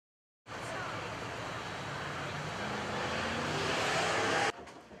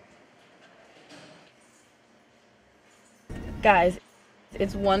Guys,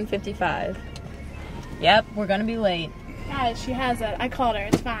 it's 1:55. Yep, we're gonna be late. Guys, she has it. I called her.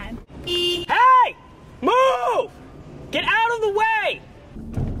 It's fine. Hey! Move! Get out of the way!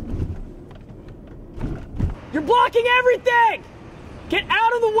 You're blocking everything! Get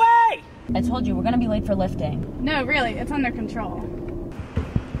out of the way! I told you, we're gonna be late for lifting. No, really, it's under control.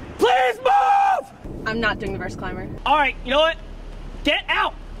 Please move! I'm not doing the verse climber. All right, you know what? Get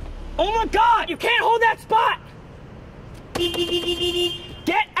out! Oh my God, you can't hold that spot!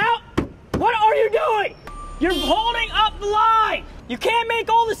 Get out! What are you doing? You're holding up the line! You can't make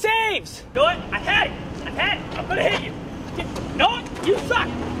all the saves! You know what? I had it! I'm gonna hit you! You know what? You suck!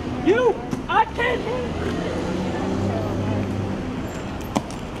 I can't hit you!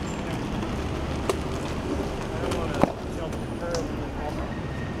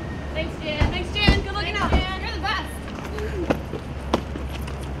 Thanks, Jan. Good looking out. You're the best.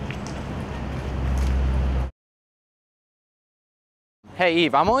 Hey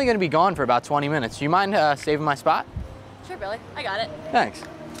Eve, I'm only gonna be gone for about 20 minutes. Do you mind saving my spot? Sure, Billy. I got it. Thanks.